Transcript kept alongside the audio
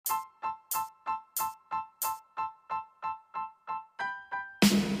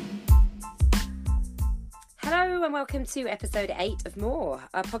Hello and welcome to episode 8 of More,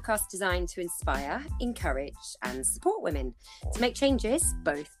 a podcast designed to inspire, encourage and support women to make changes,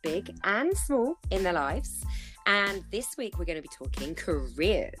 both big and small, in their lives. And this week we're going to be talking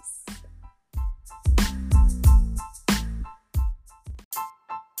careers.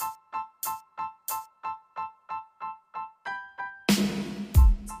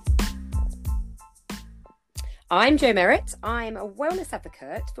 I'm Jo Merritt. I'm a wellness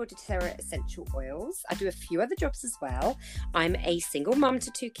advocate for doTERRA Essential Oils. I do a few other jobs as well. I'm a single mum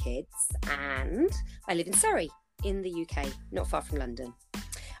to 2 kids and I live in Surrey in the UK, not far from London.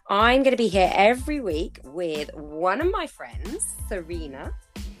 I'm going to be here every week with one of my friends, Serena,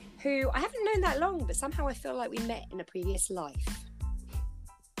 who I haven't known that long, but somehow I feel like we met in a previous life.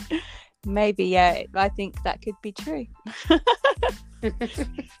 Maybe, yeah. I think that could be true.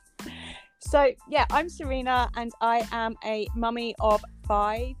 So, yeah, I'm Serena and I am a mummy of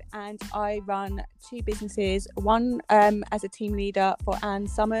 5 and I run 2 businesses, one as a team leader for Anne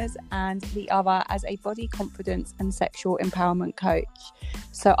Summers and the other as a body confidence and sexual empowerment coach.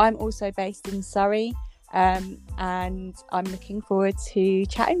 So I'm also based in Surrey and I'm looking forward to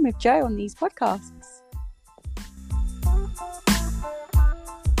chatting with Jo on these podcasts.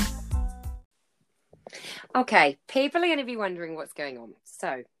 Okay, people are going to be wondering what's going on.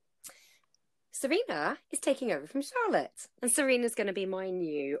 So Serena is taking over from Charlotte, and Serena's going to be my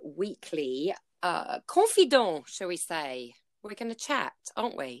new weekly confidant, shall we say. We're going to chat,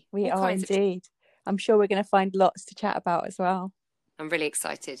 aren't we? We are indeed. I'm sure we're going to find lots to chat about as well. I'm really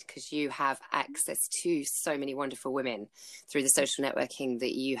excited because you have access to so many wonderful women through the social networking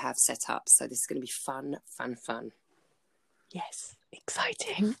that you have set up. So this is going to be fun. Yes,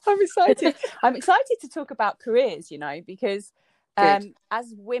 exciting. I'm excited. I'm excited to talk about careers, because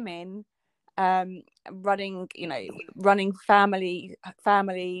as women, running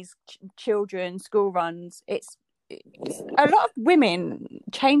families, children, school runs, it's a lot of women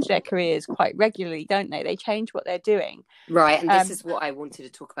change their careers quite regularly, don't they? They change what they're doing, right? And this is what I wanted to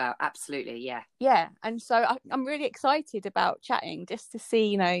talk about. Absolutely. Yeah. And so I'm really excited about chatting just to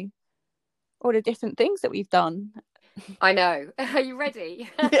see all the different things that we've done. I know. Are you ready?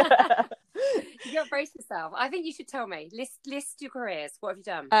 Yeah. You got to brace yourself. I think you should tell me. List your careers. What have you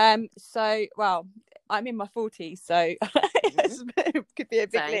done? So, well, I'm in my 40s, so it could be a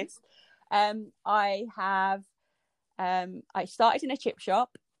big list. I have. I started in a chip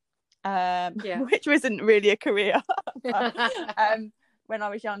shop, which wasn't really a career when I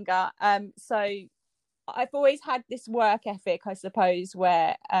was younger. So I've always had this work ethic, I suppose,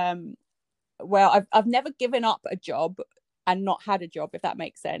 where I've never given up a job and not had a job, if that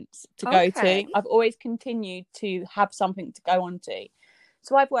makes sense, to go to. I've always continued to have something to go on to.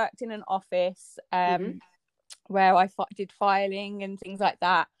 So I've worked in an office where I did filing and things like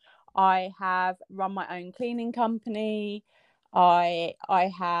that. I have run my own cleaning company. I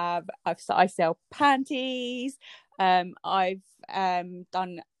sell panties. I've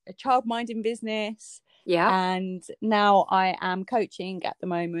done a child minding business. Yeah. And now I am coaching at the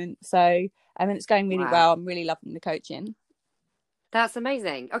moment. So it's going really well. I'm really loving the coaching. That's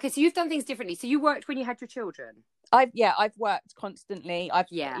amazing. Okay, so you've done things differently. So you worked when you had your children? I've worked constantly. I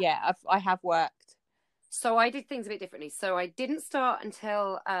have worked. So I did things a bit differently. So I didn't start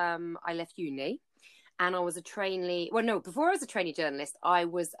until I left uni, and I was a trainee. Well, no, before I was a trainee journalist, I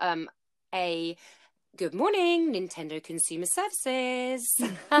was a good morning, Nintendo Consumer Services.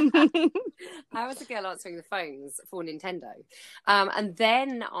 I was a girl answering the phones for Nintendo. And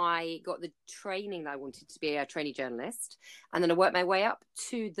then I got the training that I wanted to be a trainee journalist. And then I worked my way up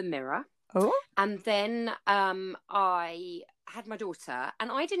to the Mirror. Oh. And then I had my daughter,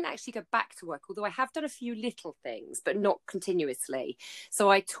 and I didn't actually go back to work, although I have done a few little things, but not continuously. So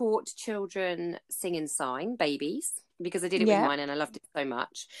I taught children sing and sign, babies, because I did it with mine and I loved it so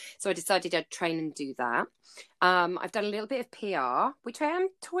much. So I decided I'd train and do that. I've done a little bit of PR, which I am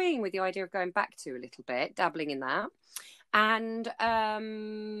toying with the idea of going back to a little bit, dabbling in that. And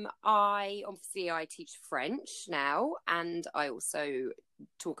I teach French now, and I also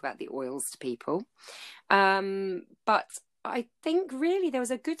talk about the oils to people. But I think really there was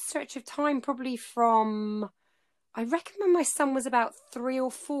a good stretch of time, probably from, I reckon when my son was about 3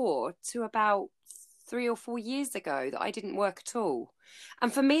 or 4 to about 3 or 4 years ago, that I didn't work at all.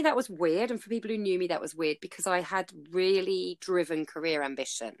 And for me, that was weird. And for people who knew me, that was weird because I had really driven career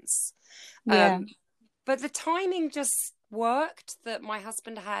ambitions. Yeah. But the timing just worked, that my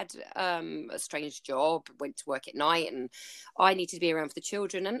husband had a strange job, went to work at night, and I needed to be around for the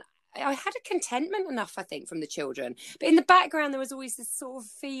children. And I had a contentment enough, I think, from the children. But in the background, there was always this sort of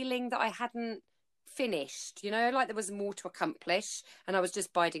feeling that I hadn't finished, like there was more to accomplish and I was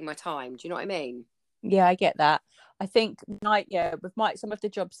just biding my time. Do you know what I mean? Yeah, I get that. I think with some of the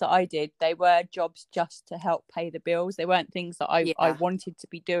jobs that I did, they were jobs just to help pay the bills. They weren't things that I Yeah. wanted to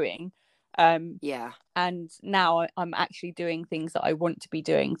be doing. Yeah. And now I'm actually doing things that I want to be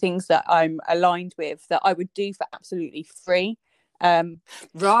doing, things that I'm aligned with, that I would do for absolutely free.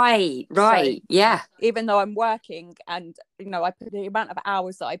 Right. So Yeah. even though I'm working and, I put the amount of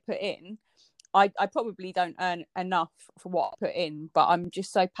hours that I put in, I probably don't earn enough for what I put in, but I'm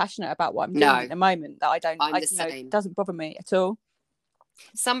just so passionate about what I'm doing at the moment that I'm the it same. doesn't bother me at all.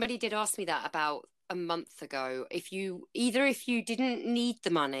 Somebody did ask me that about a month ago. If you didn't need the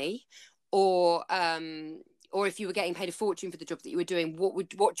money, or if you were getting paid a fortune for the job that you were doing,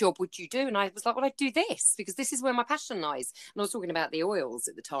 what job would you do? And I was like, well, I'd do this because this is where my passion lies. And I was talking about the oils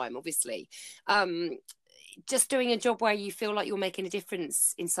at the time, obviously. Just doing a job where you feel like you're making a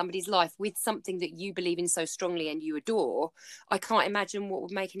difference in somebody's life with something that you believe in so strongly and you adore, I can't imagine what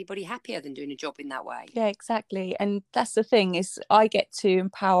would make anybody happier than doing a job in that way. Yeah, exactly. And that's the thing, is I get to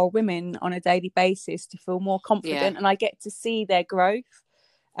empower women on a daily basis to feel more confident, and I get to see their growth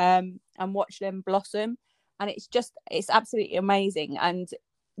and watch them blossom. And it's absolutely amazing. And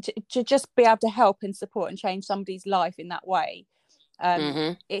to just be able to help and support and change somebody's life in that way,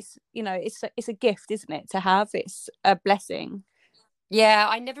 it's a gift, isn't it, to have? It's a blessing. Yeah,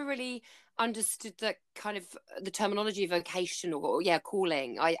 I never really understood the kind of the terminology vocation or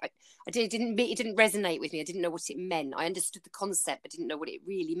calling. It didn't resonate with me. I didn't know what it meant. I understood the concept but didn't know what it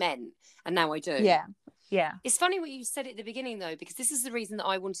really meant, and now I do. Yeah It's funny what you said at the beginning though, because this is the reason that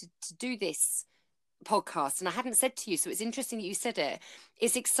I wanted to do this podcast, and I hadn't said to you, so it's interesting that you said it.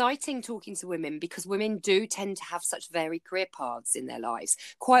 It's exciting talking to women because women do tend to have such varied career paths in their lives,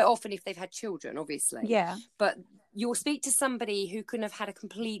 quite often if they've had children, obviously. But you'll speak to somebody who can have had a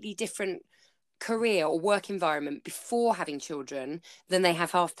completely different career or work environment before having children than they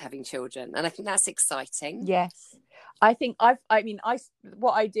have after having children, and I think that's exciting. Yes, I think I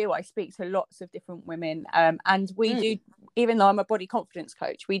speak to lots of different women, and we do, even though I'm a body confidence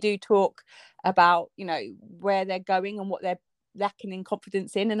coach, we do talk about where they're going and what they're lacking in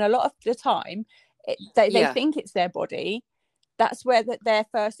confidence in, and a lot of the time they think it's their body. That's where their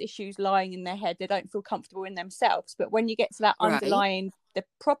first issues lying in their head. They don't feel comfortable in themselves. But when you get to that underlying the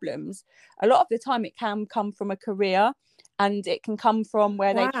problems, a lot of the time it can come from a career, and it can come from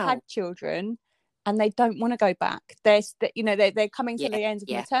where they've had children and they don't want to go back. They're coming to the end of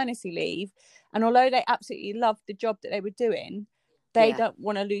maternity leave, and although they absolutely loved the job that they were doing, they don't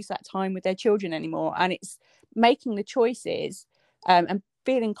want to lose that time with their children anymore. And it's making the choices and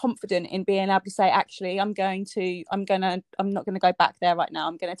feeling confident in being able to say, actually, I'm not going to go back there right now.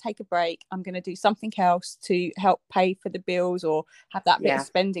 I'm going to take a break. I'm going to do something else to help pay for the bills or have that bit of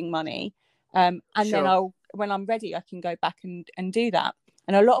spending money. And then when I'm ready, I can go back and do that.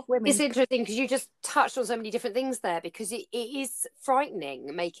 And a lot of women... It's interesting because you just touched on so many different things there, because it is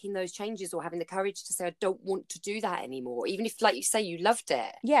frightening making those changes or having the courage to say, I don't want to do that anymore, even if, like you say, you loved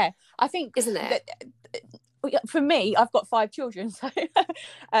it. Yeah, I think... Isn't it? For me, I've got 5 children, so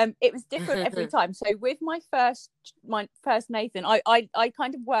it was different every time. So with my first Nathan, I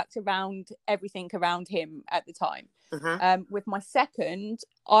kind of worked around everything around him at the time. With my second,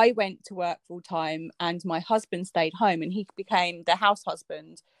 I went to work full time and my husband stayed home, and he became the house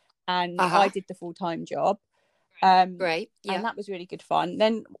husband, and I did the full-time job. Great. Yeah. And that was really good fun.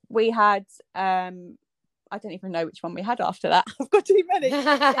 Then we had I don't even know which one we had after that. I've got too many. I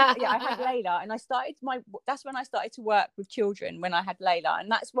had Layla, and that's when I started to work with children, when I had Layla,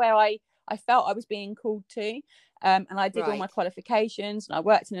 and that's where I felt I was being called to. And I did all my qualifications, and I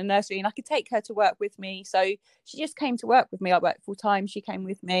worked in a nursery, and I could take her to work with me. So she just came to work with me. I worked full time. She came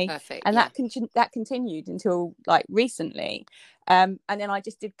with me. Perfect. And that continued until like recently. And then I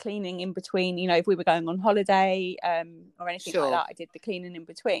just did cleaning in between, if we were going on holiday or anything like that, I did the cleaning in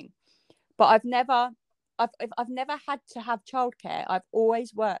between. But I've never had to have childcare. I've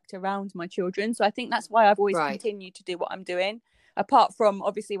always worked around my children. So I think that's why I've always continued to do what I'm doing, apart from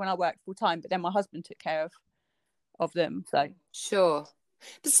obviously when I worked full time, but then my husband took care of them. So sure.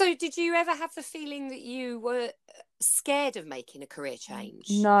 So did you ever have the feeling that you were scared of making a career change?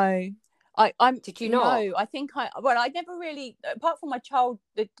 No. Did you not? No, I think I never really, apart from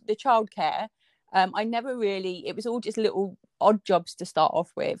the childcare, I never really, it was all just little odd jobs to start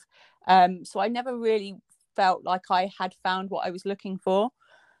off with. So I never really felt like I had found what I was looking for.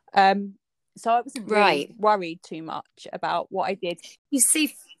 So I wasn't really worried too much about what I did. You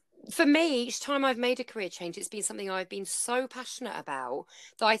see, for me, each time I've made a career change, it's been something I've been so passionate about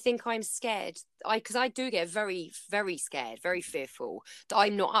that I think I'm scared. Because I do get very, very scared, very fearful that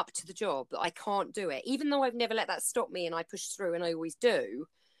I'm not up to the job, that I can't do it. Even though I've never let that stop me and I push through and I always do,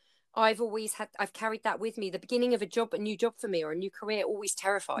 I've carried that with me. The beginning of a new job for me, or a new career, always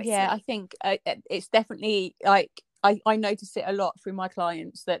terrifies me. I think it's definitely like I notice it a lot through my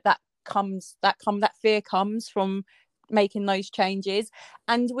clients that fear comes from making those changes,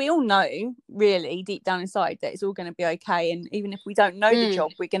 and we all know really deep down inside that it's all going to be okay, and even if we don't know the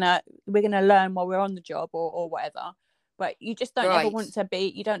job, we're gonna learn while we're on the job or whatever. But you just don't ever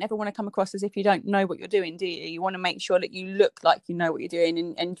want to come across as if you don't know what you're doing, do you? You want to make sure that you look like you know what you're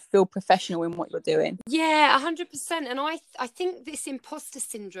doing and feel professional in what you're doing. Yeah, 100%. And I think this imposter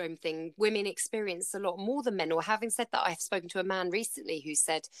syndrome thing women experience a lot more than men. Or having said that, I've spoken to a man recently who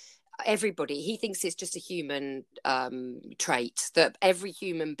said he thinks it's just a human trait, that every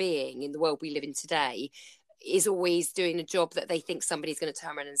human being in the world we live in today is always doing a job that they think somebody's going to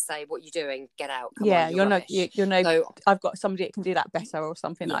turn around and say, "What are you doing? Get out." Come on, you're no so, I've got somebody that can do that better or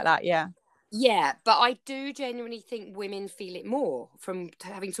something like that. Yeah, but I do genuinely think women feel it more from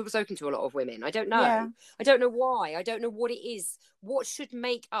having spoken to a lot of women. I don't know. I don't know why. I don't know what it is. What should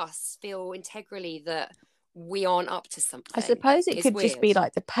make us feel integrally that we aren't up to something? I suppose it could just be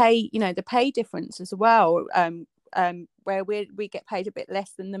like the pay difference as well. Where we get paid a bit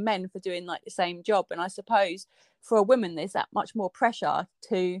less than the men for doing like the same job, and I suppose for a woman there's that much more pressure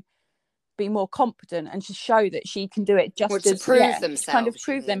to be more competent and to show that she can do it just to prove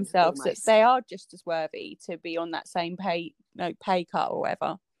themselves that they are just as worthy to be on that same pay cut or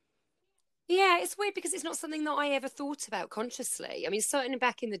whatever. Yeah, it's weird because it's not something that I ever thought about consciously. I mean, certainly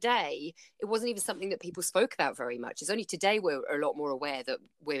back in the day, it wasn't even something that people spoke about very much. It's only today we're a lot more aware that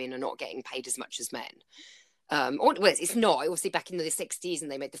women are not getting paid as much as men. It's not. Obviously, back in the 60s,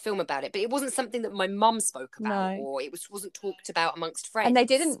 and they made the film about it, but it wasn't something that my mum spoke about, or it wasn't talked about amongst friends. And they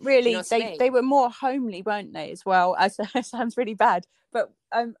didn't really. They were more homely, weren't they? As well, it sounds really bad, but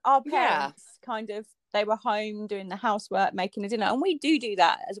our parents kind of, they were home doing the housework, making the dinner, and we do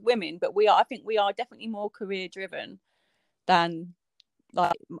that as women. But I think we are definitely more career driven than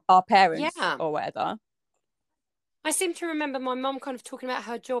like our parents or whatever. I seem to remember my mum kind of talking about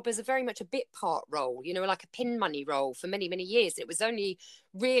her job as a very much a bit part role, like a pin money role for many, many years. It was only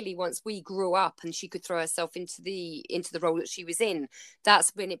really once we grew up and she could throw herself into the role that she was in,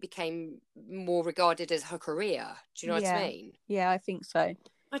 that's when it became more regarded as her career. Do you know what I mean? Yeah, I think so.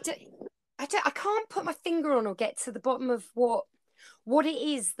 I can't put my finger on or get to the bottom of what it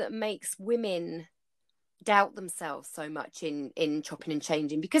is that makes women doubt themselves so much in chopping and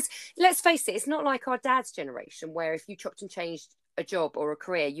changing, because let's face it, it's not like our dad's generation where if you chopped and changed a job or a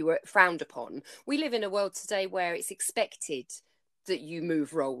career you were frowned upon. We live in a world today where it's expected that you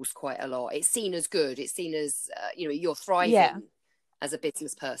move roles quite a lot. It's seen as good, it's seen as you're thriving as a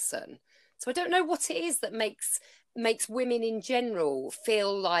business person. So I don't know what it is that makes women in general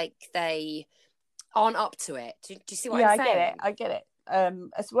feel like they aren't up to it. Do you see what I'm saying? I get it.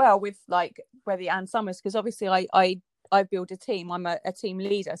 As well with like Weather Ann Summers, because obviously I build a team. I'm a team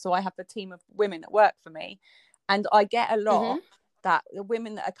leader, so I have a team of women that work for me, and I get a lot that the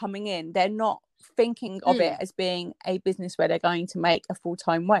women that are coming in, they're not thinking of it as being a business where they're going to make a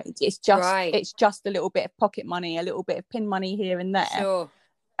full-time wage. It's just a little bit of pocket money, a little bit of pin money here and there. Sure.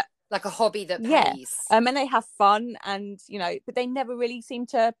 Like a hobby that pays. And they have fun, and but they never really seem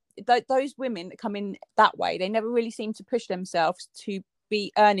to, those women that come in that way, they never really seem to push themselves to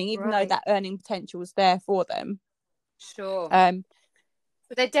be earning, even though that earning potential is there for them. Sure.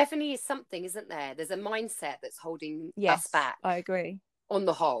 But there definitely is something, isn't there? There's a mindset that's holding us back. I agree. On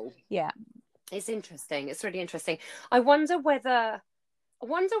the whole. Yeah. It's interesting. It's really interesting. I wonder whether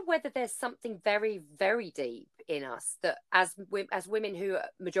there's something very, very deep in us that as women, who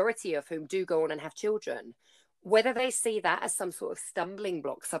majority of whom do go on and have children, whether they see that as some sort of stumbling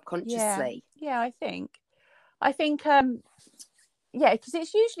block subconsciously. I think because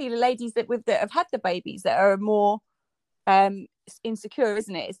it's usually the ladies that have had the babies that are more insecure,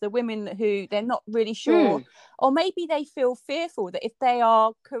 isn't it? It's the women who they're not really sure, or maybe they feel fearful that if they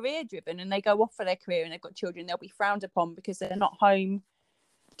are career driven and they go off for their career and they've got children, they'll be frowned upon because they're not home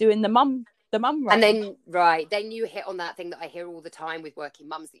doing the mum role. And then you hit on that thing that I hear all the time with working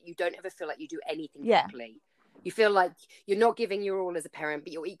mums, that you don't ever feel like you do anything properly. You feel like you're not giving your all as a parent,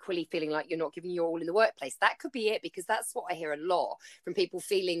 but you're equally feeling like you're not giving your all in the workplace. That could be it, because that's what I hear a lot from people,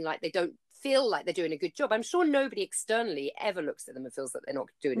 feeling like they don't feel like they're doing a good job. I'm sure nobody externally ever looks at them and feels that they're not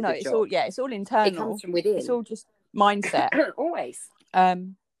doing a good job. It's all internal. It comes from within. It's all just mindset. Always.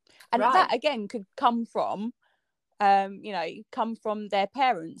 And that again could come from their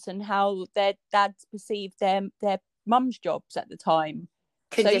parents and how their dads perceived their mum's jobs at the time.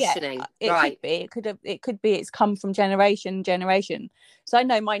 Conditioning. It could be it's come from generation. So I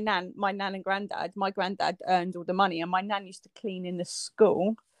know my nan and granddad. My granddad earned all the money, and my nan used to clean in the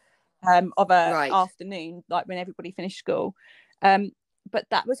school, of a afternoon, like when everybody finished school. But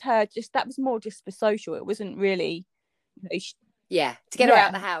that was more just for social. It wasn't really, to get her out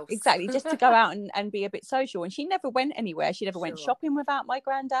of the house. Exactly, just to go out and be a bit social. And she never went anywhere. She never went shopping without my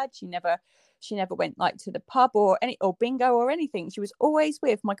granddad. She never went like to the pub or bingo or anything. She was always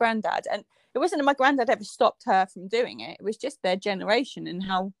with my granddad. And it wasn't that my granddad ever stopped her from doing it. It was just their generation and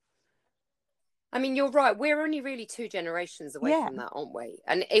how. I mean, you're right. We're only really 2 generations away from that, aren't we?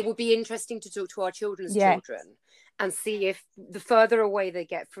 And it would be interesting to talk to our children's children and see if the further away they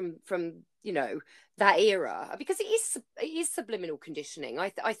get from that era, because it is subliminal conditioning.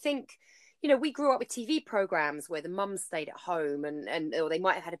 I think, we grew up with TV programs where the mum stayed at home and or they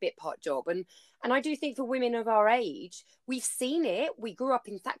might have had a bit part job. And I do think for women of our age, we've seen it. We grew up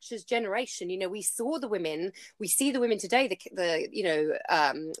in Thatcher's generation. We saw the women. We see the women today.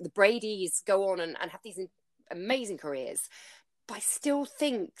 The Bradys go on and have these amazing careers. But I still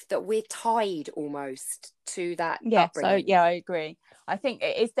think that we're tied almost to that. Upbringing. So I agree. I think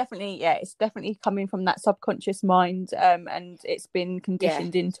it's definitely coming from that subconscious mind, and it's been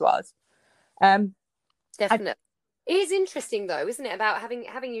conditioned into us. Definitely. It is interesting though, isn't it, about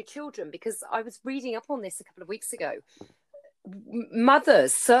having your children, because I was reading up on this a couple of weeks ago.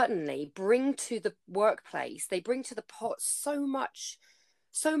 Mothers certainly bring to the workplace, they bring to the pot so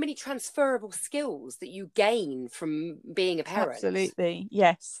many transferable skills that you gain from being a parent. Absolutely,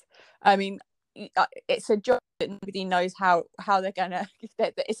 yes. I mean, it's a job that nobody knows how they're gonna.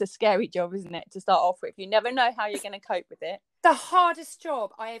 It's a scary job, isn't it, to start off with? You never know how you're gonna cope with it. The hardest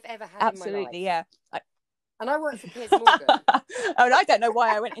job I have ever had. Absolutely, in my life. Yeah. And I worked for Piers Morgan. And I don't know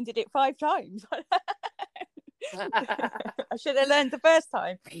why I went and did it 5 times. I should have learned the first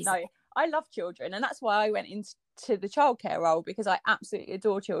time. No, I love children, and that's why I went into the childcare role, because I absolutely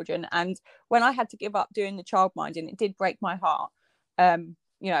adore children. And when I had to give up doing the childminding, it did break my heart. I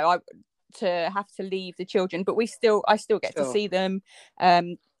to have to leave the children, but I still get to see them.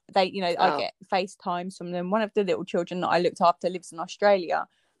 I get FaceTimes from them. One of the little children that I looked after lives in Australia,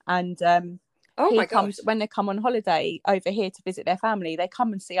 and when they come on holiday over here to visit their family, they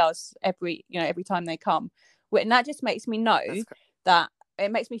come and see us every time they come, and that just makes me know that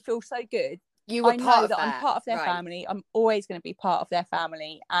it makes me feel so good. I know that I'm part of their family. I'm always going to be part of their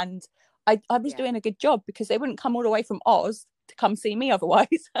family, and I was doing a good job, because they wouldn't come all the way from Oz to come see me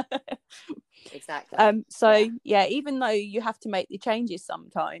otherwise. Exactly. Even though you have to make the changes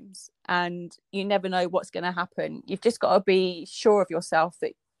sometimes and you never know what's going to happen, you've just got to be sure of yourself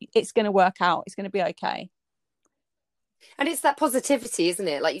that it's going to work out, it's going to be okay. And it's that positivity, isn't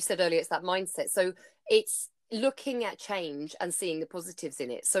it? Like you said earlier, it's that mindset. So it's looking at change and seeing the positives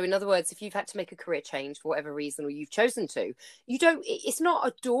in it. So in other words, if you've had to make a career change for whatever reason, or you've chosen to, it's not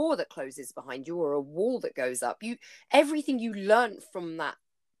a door that closes behind you or a wall that goes up. Everything you learned from that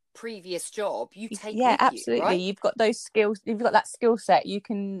previous job, you take with absolutely you, right? You've got those skills, you've got that skill set, you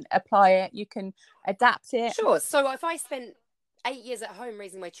can apply it, you can adapt it. Sure. So if I spent 8 years at home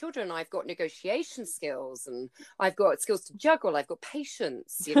raising my children, I've got negotiation skills, and I've got skills to juggle, I've got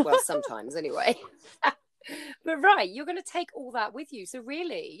patience, well, sometimes anyway. But you're going to take all that with you. So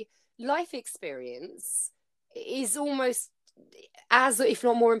really, life experience is almost as, if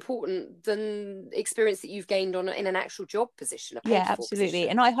not more important than experience that you've gained in an actual job position. Absolutely. Position.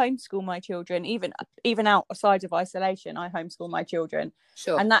 And I homeschool my children, even outside of isolation. I homeschool my children.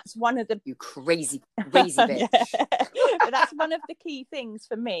 Sure. And that's one of the crazy bitch. But that's one of the key things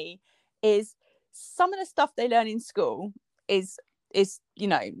for me, is some of the stuff they learn in school is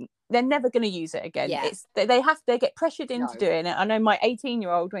they're never going to use it again. They get pressured into doing it. I know my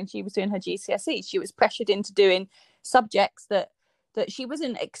 18-year-old, when she was doing her GCSE, she was pressured into doing subjects that she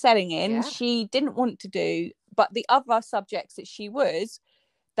wasn't excelling in, she didn't want to do, but the other subjects that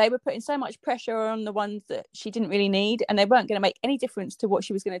they were putting so much pressure on the ones that she didn't really need, and they weren't going to make any difference to what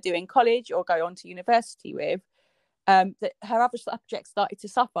she was going to do in college or go on to university with, that her other subjects started to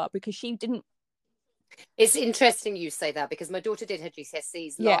suffer because she didn't. It's interesting you say that, because my daughter did her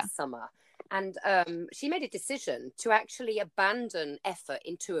GCSEs last summer, and she made a decision to actually abandon effort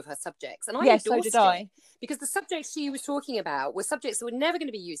in 2 of her subjects. And I endorsed it, because the subjects she was talking about were subjects that were never going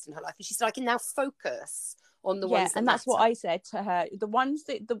to be used in her life. And she said, I can now focus on the ones that and that's matter. what I said to her. The ones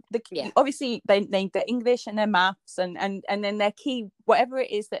that obviously they their English and their maths and then their key, whatever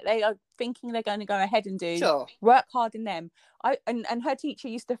it is that they are thinking they're going to go ahead and do, work hard in them. And her teacher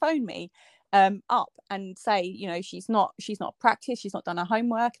used to phone me up and say, she's not practiced, she's not done her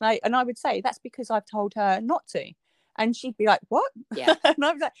homework, and I would say that's because I've told her not to, and she'd be like, what? And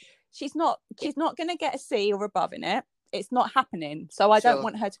I was like, she's not going to get a C or above in it. It's not happening. So I don't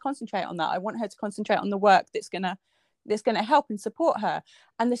want her to concentrate on that. I want her to concentrate on the work that's going to that's going to help and support her.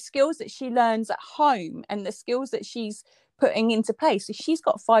 And the skills that she learns at home and the skills that she's putting into place. So she's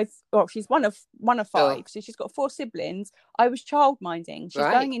got she's one of five. So she's got 4 siblings. I was childminding. She's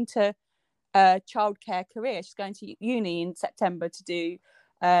going into a childcare career. She's going to uni in September to do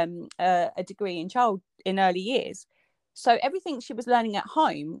a degree in early years. So everything she was learning at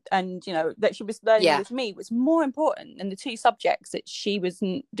home and, you know, that she was learning with me was more important than the 2 subjects that she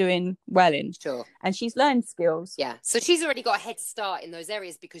wasn't doing well in. Sure. And she's learned skills. Yeah. So she's already got a head start in those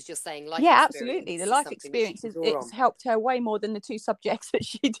areas because you're saying life experience. Absolutely. The life experience it's helped her way more than the 2 subjects that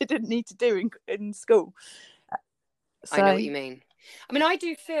she didn't need to do in school. So, I know what you mean. I mean, I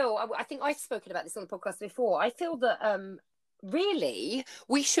do feel, I think I've spoken about this on the podcast before. I feel that really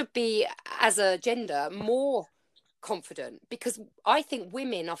we should be, as a gender, more confident, because I think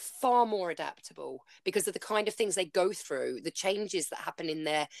women are far more adaptable because of the kind of things they go through, the changes that happen in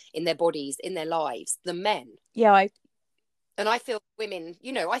their bodies, in their lives, than men. And I feel women,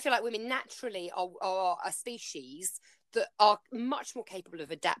 you know, I feel like women naturally are a species that are much more capable of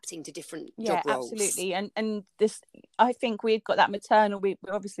adapting to different job roles. Absolutely. And this, I think we've got that maternal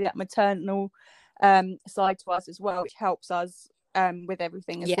side to us as well, which helps us with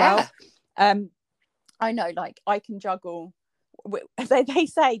everything as well. I know, like, I can juggle. They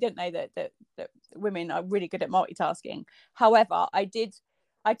say, don't they, that women are really good at multitasking. However, I did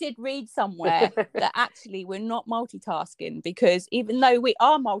read somewhere that actually we're not multitasking, because even though we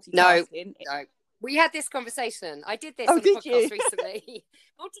are multitasking, no. We had this conversation. I did this on the podcast recently.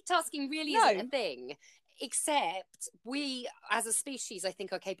 Multitasking really isn't a thing, except we, as a species, I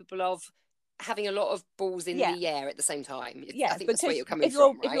think, are capable of having a lot of balls in the air at the same time. I think that's where you're coming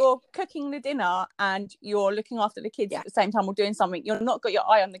from, right? If you're cooking the dinner and you're looking after the kids at the same time or doing something, you're not got your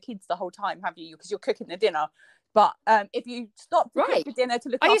eye on the kids the whole time, have you? Because you're cooking the dinner. But if you stop to cook the dinner to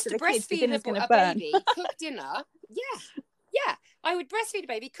look after the kids, the dinner's going to burn. Baby, cook dinner. Yeah. I would breastfeed a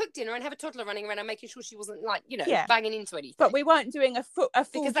baby, cook dinner, and have a toddler running around and making sure she wasn't, like, you know, banging into anything. But we weren't doing a full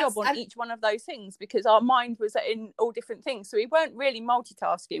job on each one of those things, because our mind was in all different things. So we weren't really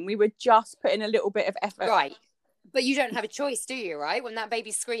multitasking. We were just putting a little bit of effort. Right. But you don't have a choice, do you, right? When that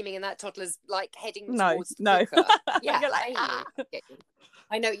baby's screaming and that toddler's, like, heading towards the cooker. Yeah, you're like,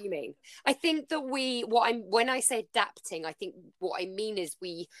 I know what you mean. I think that when I say adapting, I think what I mean is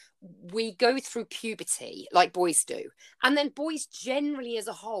we go through puberty like boys do. And then boys generally as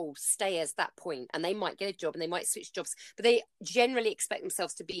a whole stay as that point, and they might get a job and they might switch jobs, but they generally expect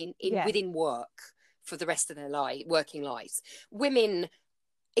themselves to be within work for the rest of their working lives. Women,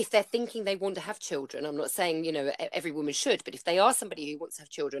 if they're thinking they want to have children, I'm not saying, you know, every woman should, but if they are somebody who wants to have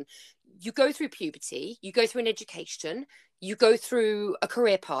children, you go through puberty, you go through an education, you go through a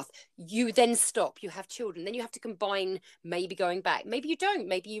career path, you then stop, you have children, then you have to combine maybe going back. Maybe you don't,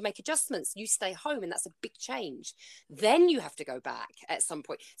 maybe you make adjustments, you stay home, and that's a big change. Then you have to go back at some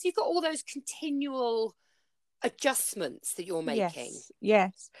point. So you've got all those continual adjustments that you're making.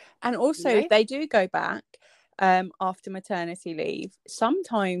 Yes. And also, if they do go back after maternity leave,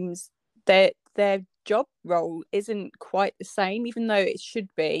 sometimes their job role isn't quite the same, even though it should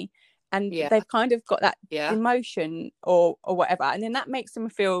be. And they've kind of got that emotion or whatever, and then that makes them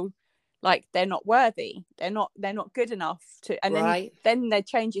feel like they're not worthy, they're not good enough to, and then their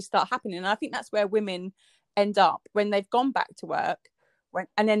changes start happening. And I think that's where women end up when they've gone back to work,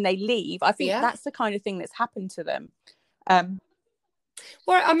 and then they leave. I think that's the kind of thing that's happened to them.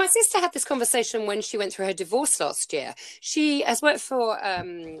 Well, my sister had this conversation when she went through her divorce last year. She has worked for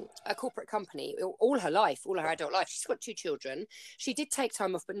a corporate company all her life, all her adult life. She's got 2 children. She did take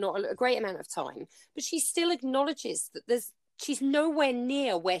time off, but not a great amount of time. But she still acknowledges that she's nowhere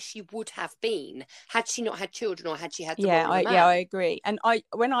near where she would have been had she not had children, or had she had the I agree. And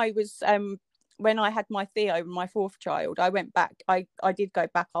when I had my Theo, my 4th child, I went back. I did go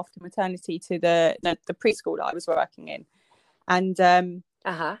back after maternity to the preschool that I was working in. And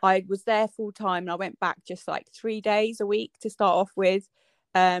I was there full time, and I went back just like 3 days a week to start off with.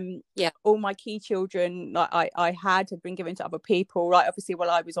 All my key children, like I had been given to other people, right? Obviously, while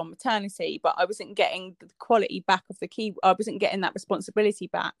I was on maternity, but I wasn't getting the quality back of the key. I wasn't getting that responsibility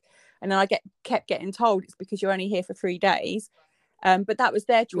back, and then I kept getting told it's because you're only here for 3 days. But that was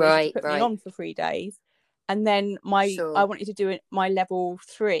their choice to put me on for 3 days, and then I wanted to do my level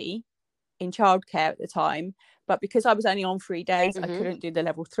 3 in childcare at the time. But because I was only on 3 days, I couldn't do the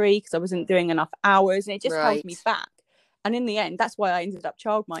level 3 because I wasn't doing enough hours, and it just held me back. And in the end, that's why I ended up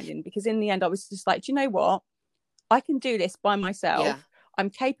childminding, because in the end, I was just like, do you know what? I can do this by myself. Yeah. I'm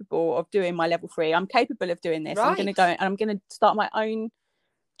capable of doing my level 3. I'm capable of doing this. I'm going to go and I'm going to start my own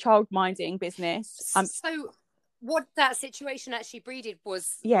childminding business. So what that situation actually breeded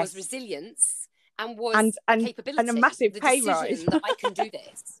was resilience and was capability and a massive pay rise that I can do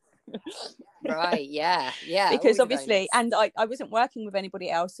this. Right, yeah, because obviously, and I wasn't working with anybody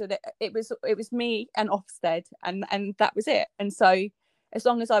else, so that it was me and Ofsted, and that was it. And so as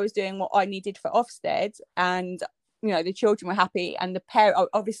long as I was doing what I needed for Ofsted, and the children were happy, and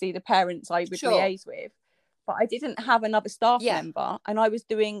obviously the parents I would liaise with, but I didn't have another staff member, and I was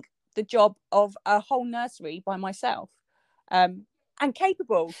doing the job of a whole nursery by myself, and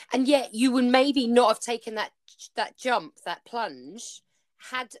capable. And yet you would maybe not have taken that jump, that plunge,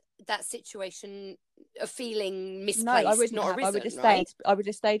 had that situation of feeling misplaced. No, I wouldn't have. I would have stayed. I would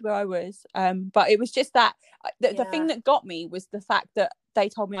have stayed where I was. But it was just that the thing that got me was the fact that they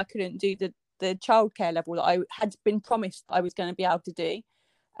told me I couldn't do the childcare level that I had been promised I was going to be able to do,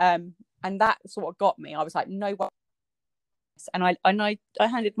 and that sort of got me. I was like, no way. And I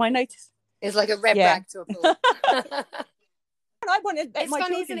handed my notice. It's like a red rag to a bull. And I want to let my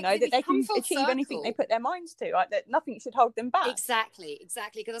children know that they can achieve anything they put their minds to. That nothing should hold them back. Exactly.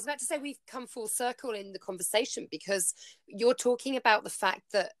 Because I was about to say we've come full circle in the conversation, because you're talking about the fact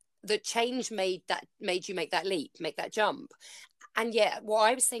that the change made you make that leap, make that jump. And yet what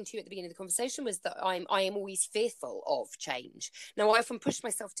I was saying to you at the beginning of the conversation was that I am always fearful of change. Now, I often push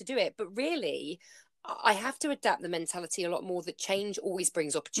myself to do it, but really I have to adapt the mentality a lot more that change always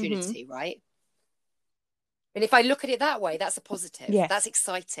brings opportunity, right? And if I look at it that way, that's a positive. Yes. That's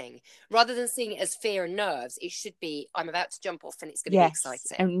exciting. Rather than seeing it as fear and nerves, it should be, I'm about to jump off and it's going to be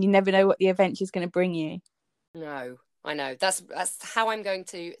exciting. And you never know what the adventure is going to bring you. No, I know. That's how I'm going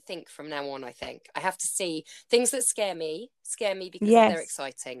to think from now on, I think. I have to see things that scare me because they're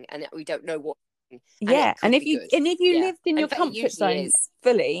exciting and we don't know what. And if you lived in your comfort zone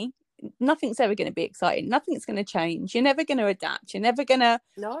fully, nothing's ever going to be exciting. Nothing's going to change. You're never going to adapt. You're never going to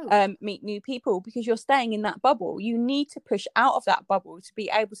meet new people because you're staying in that bubble. You need to push out of that bubble to be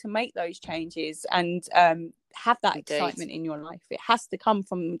able to make those changes and have that excitement in your life. It has to come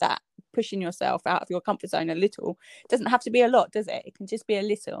from that pushing yourself out of your comfort zone a little. It doesn't have to be a lot, does it? It can just be a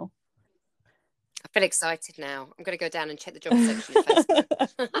little. I feel excited now. I'm going to go down and check the job section of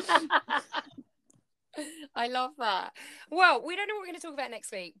Facebook. I love that. Well, we don't know what we're going to talk about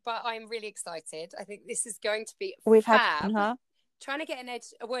next week, but I'm really excited. I think this is going to be fab. Trying to get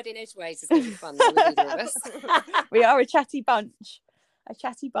a word in edgeways is going to be fun with either of us. We are a chatty bunch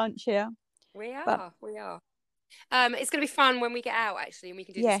here. We are. It's going to be fun when we get out, actually, and we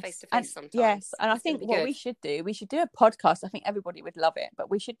can do this face to face sometimes. Yes, and I think what we should do a podcast. I think everybody would love it, but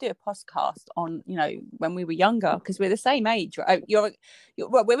we should do a podcast on, when we were younger, because we're the same age, right?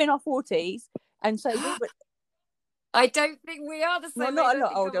 We're in our 40s. And so I don't think we are the same. Well, not a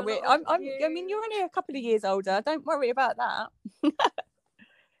lot older. I mean, you're only a couple of years older. Don't worry about that.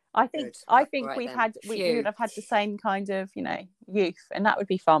 I think we would have had the same kind of, youth, and that would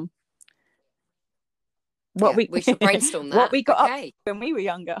be fun. We should brainstorm that. What we got up when we were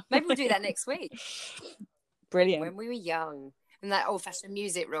younger. Maybe we'll do that next week. Brilliant. When we were young, and that old-fashioned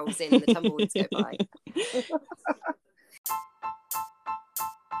music rolls in, and the tumbleweeds go by.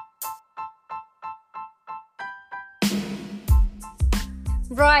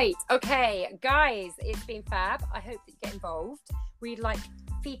 Right, okay, guys, it's been fab. I hope that you get involved. We'd like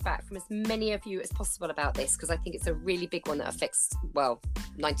feedback from as many of you as possible about this, because I think it's a really big one that affects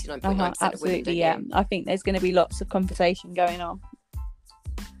 99.9% of women. Yeah, I think there's going to be lots of conversation going on.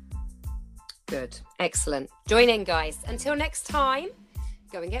 Good, excellent. Join in, guys. Until next time,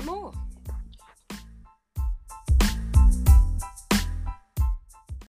 go and get more.